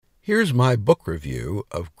Here's my book review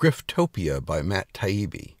of Griftopia by Matt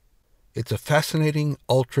Taibbi. It's a fascinating,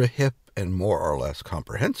 ultra-hip, and more or less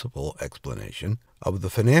comprehensible explanation of the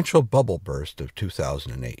financial bubble burst of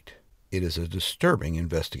 2008. It is a disturbing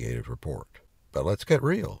investigative report. But let's get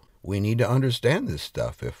real. We need to understand this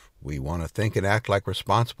stuff if we want to think and act like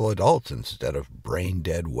responsible adults instead of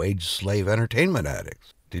brain-dead wage-slave entertainment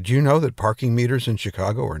addicts. Did you know that parking meters in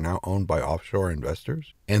Chicago are now owned by offshore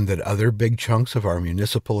investors? And that other big chunks of our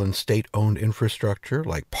municipal and state-owned infrastructure,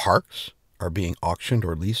 like parks, are being auctioned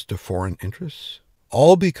or leased to foreign interests?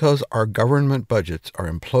 All because our government budgets are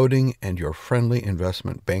imploding and your friendly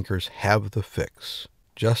investment bankers have the fix.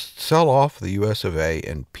 Just sell off the US of A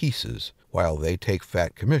in pieces while they take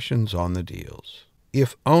fat commissions on the deals.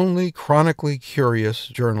 If only chronically curious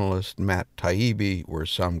journalist Matt Taibbi were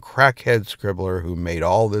some crackhead scribbler who made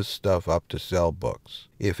all this stuff up to sell books.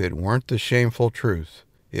 If it weren't the shameful truth,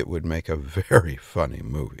 it would make a very funny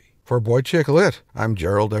movie. For Boy Chick Lit, I'm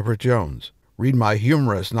Gerald Everett Jones. Read my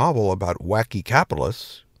humorous novel about wacky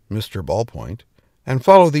capitalists, Mr. Ballpoint, and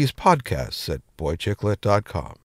follow these podcasts at boychicklit.com.